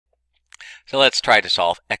So let's try to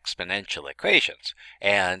solve exponential equations.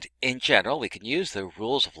 And in general, we can use the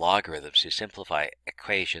rules of logarithms to simplify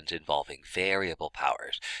equations involving variable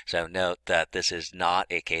powers. So note that this is not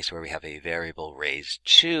a case where we have a variable raised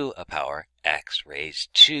to a power, x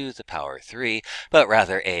raised to the power 3, but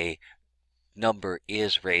rather a number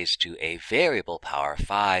is raised to a variable power,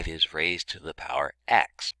 5 is raised to the power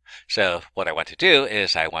x. So what I want to do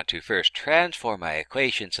is I want to first transform my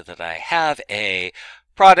equation so that I have a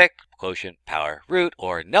product, quotient, power, root,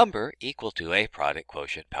 or number equal to a product,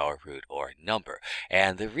 quotient, power, root, or number.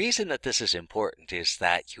 And the reason that this is important is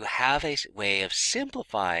that you have a way of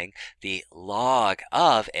simplifying the log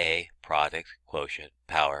of a product, quotient,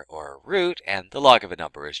 power, or root, and the log of a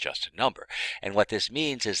number is just a number. And what this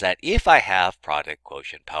means is that if I have product,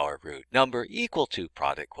 quotient, power, root, number equal to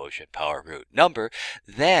product, quotient, power, root, number,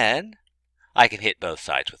 then I can hit both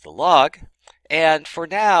sides with the log. And for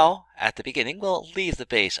now, at the beginning, we'll leave the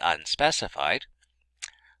base unspecified.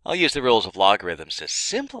 I'll use the rules of logarithms to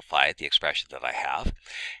simplify the expression that I have.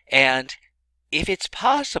 And if it's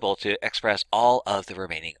possible to express all of the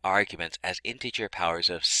remaining arguments as integer powers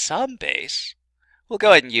of some base, we'll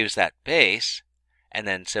go ahead and use that base and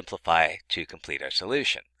then simplify to complete our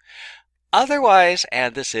solution. Otherwise,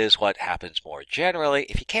 and this is what happens more generally,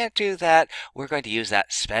 if you can't do that, we're going to use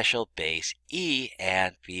that special base e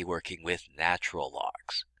and be working with natural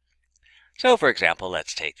logs. So for example,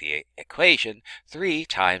 let's take the equation 3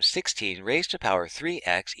 times 16 raised to power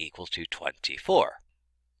 3x equals to 24.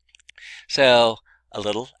 So a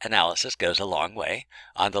little analysis goes a long way.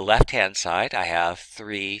 On the left-hand side, I have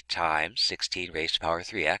 3 times 16 raised to power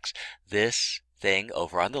 3x. This thing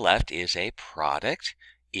over on the left is a product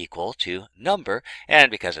equal to number, and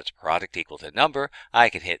because it's product equal to number, I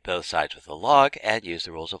can hit both sides with a log and use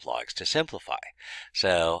the rules of logs to simplify.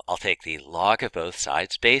 So I'll take the log of both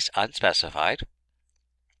sides, base unspecified.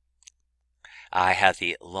 I have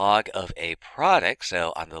the log of a product,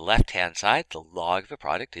 so on the left-hand side, the log of a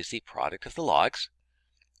product is the product of the logs.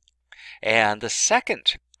 And the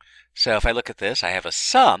second, so if I look at this, I have a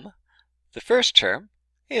sum. The first term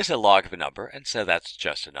is a log of a number, and so that's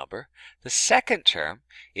just a number. The second term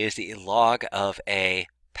is the log of a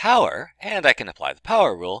power, and I can apply the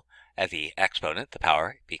power rule. At the exponent, the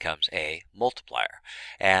power becomes a multiplier.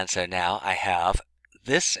 And so now I have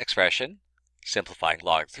this expression, simplifying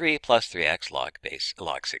log 3 plus 3x log base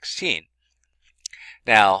log 16.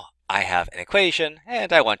 Now I have an equation,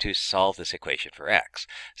 and I want to solve this equation for x.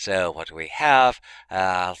 So what do we have?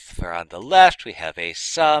 For on the left, we have a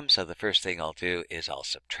sum. So the first thing I'll do is I'll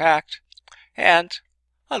subtract. And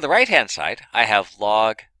on the right-hand side, I have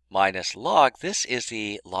log minus log. This is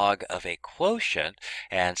the log of a quotient,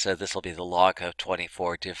 and so this will be the log of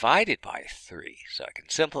 24 divided by 3. So I can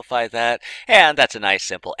simplify that, and that's a nice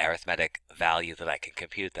simple arithmetic value that I can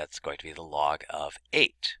compute. That's going to be the log of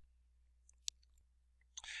 8.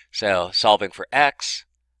 So solving for x,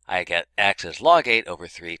 I get x is log 8 over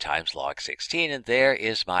 3 times log 16, and there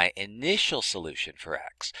is my initial solution for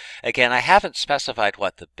x. Again, I haven't specified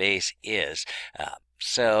what the base is,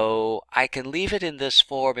 so I can leave it in this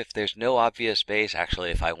form if there's no obvious base. Actually,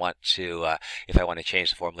 if I want to change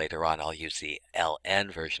the form later on, I'll use the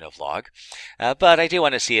ln version of log. But I do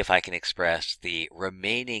want to see if I can express the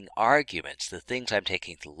remaining arguments, the things I'm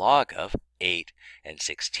taking the log of, 8 and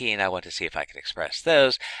 16. I want to see if I can express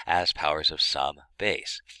those as powers of some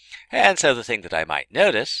base. And so the thing that I might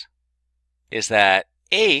notice is that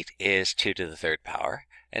 8 is 2 to the third power,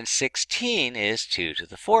 and 16 is 2 to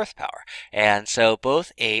the fourth power. And so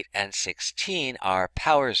both 8 and 16 are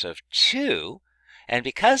powers of 2, and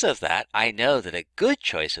because of that, I know that a good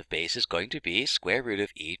choice of base is going to be square root of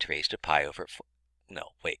e raised to pi over 4.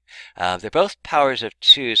 No, wait. They're both powers of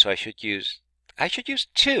 2, so I should use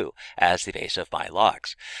 2 as the base of my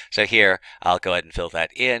logs. So here, I'll go ahead and fill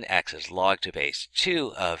that in. X is log to base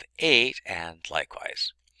 2 of 8, and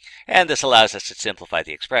likewise. And this allows us to simplify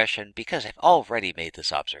the expression. Because I've already made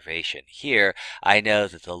this observation here, I know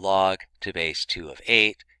that the log to base 2 of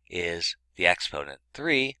 8 is the exponent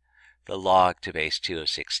 3. The log to base 2 of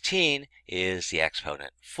 16 is the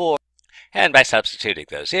exponent 4. And by substituting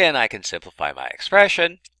those in, I can simplify my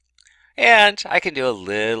expression. And I can do a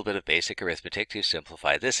little bit of basic arithmetic to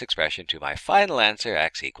simplify this expression to my final answer,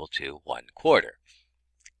 x equal to 1/4.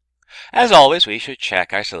 As always, we should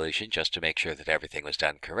check our solution just to make sure that everything was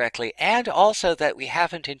done correctly, and also that we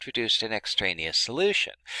haven't introduced an extraneous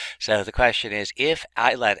solution. So the question is, if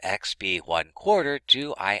I let x be 1/4,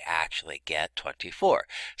 do I actually get 24?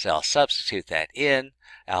 So I'll substitute that in.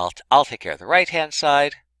 I'll take care of the right-hand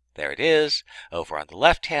side. There it is. Over on the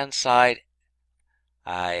left-hand side,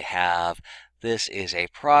 I have this is a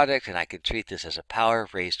product, and I can treat this as a power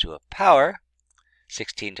raised to a power.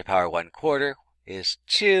 16 to the power 1/4 is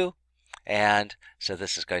 2. And so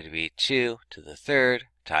this is going to be 2 to the third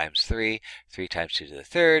times 3. 3 times 2 to the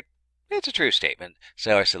third. It's a true statement.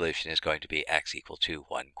 So our solution is going to be x equal to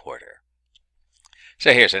 1/4.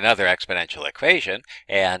 So here's another exponential equation,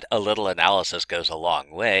 and a little analysis goes a long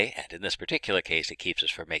way, and in this particular case it keeps us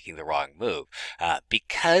from making the wrong move.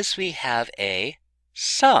 Because we have a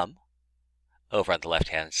sum over on the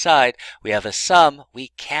left-hand side, we have a sum. We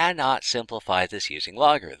cannot simplify this using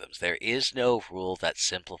logarithms. There is no rule that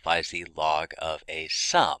simplifies the log of a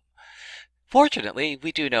sum. Fortunately,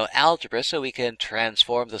 we do know algebra, so we can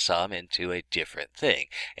transform the sum into a different thing.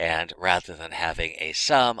 And rather than having a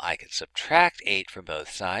sum, I can subtract 8 from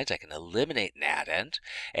both sides. I can eliminate an addend.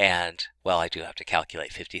 And, well, I do have to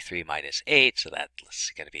calculate 53 minus 8, so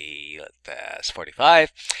that's going to be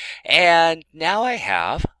 45. And now I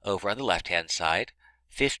have, over on the left-hand side,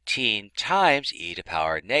 15 times e to the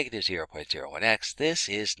power negative 0.01x. This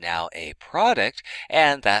is now a product,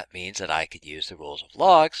 and that means that I can use the rules of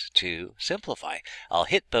logs to simplify. I'll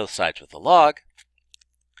hit both sides with the log,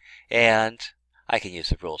 and I can use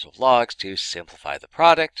the rules of logs to simplify the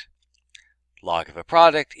product. Log of a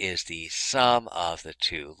product is the sum of the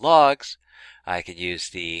two logs. I can use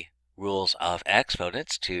the rules of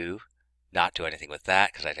exponents to not do anything with that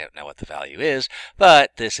because I don't know what the value is,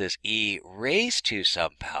 but this is e raised to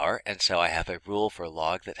some power, and so I have a rule for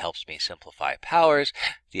log that helps me simplify powers.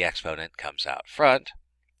 The exponent comes out front,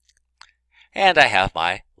 and I have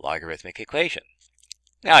my logarithmic equation.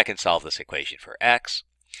 Now I can solve this equation for x.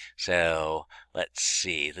 So let's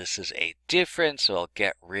see, this is a difference, so I'll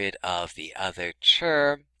get rid of the other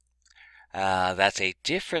term. That's a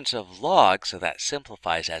difference of log, so that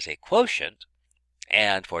simplifies as a quotient.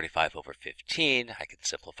 And 45 over 15, I can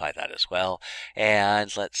simplify that as well.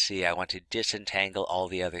 And let's see, I want to disentangle all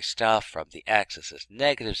the other stuff from the x. This is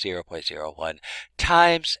negative 0.01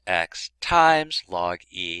 times x times log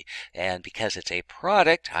e. And because it's a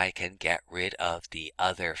product, I can get rid of the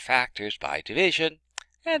other factors by division.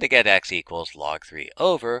 And to get x equals log 3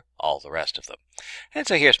 over all the rest of them. And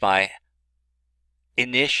so here's my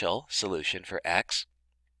initial solution for x.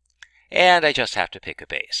 And I just have to pick a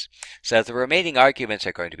base. So the remaining arguments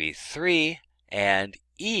are going to be 3 and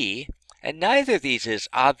e, and neither of these is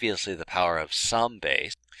obviously the power of some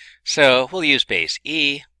base. So we'll use base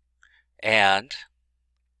e and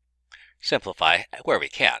simplify where we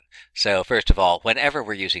can. So first of all, whenever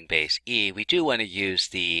we're using base e, we do want to use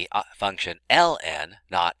the function ln,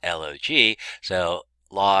 not log. So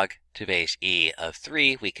log to base e of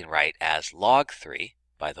 3 we can write as log 3.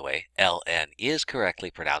 By the way, ln is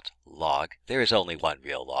correctly pronounced log. There is only one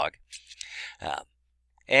real log.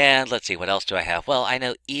 And let's see, what else do I have? Well, I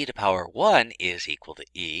know e to the power 1 is equal to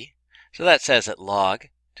e. So that says that log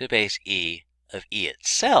to base e of e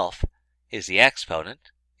itself is the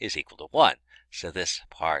exponent is equal to 1. So this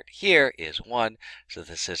part here is 1. So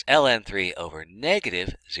this is ln 3 over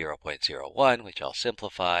negative 0.01, which I'll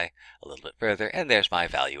simplify a little bit further. And there's my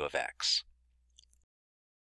value of x.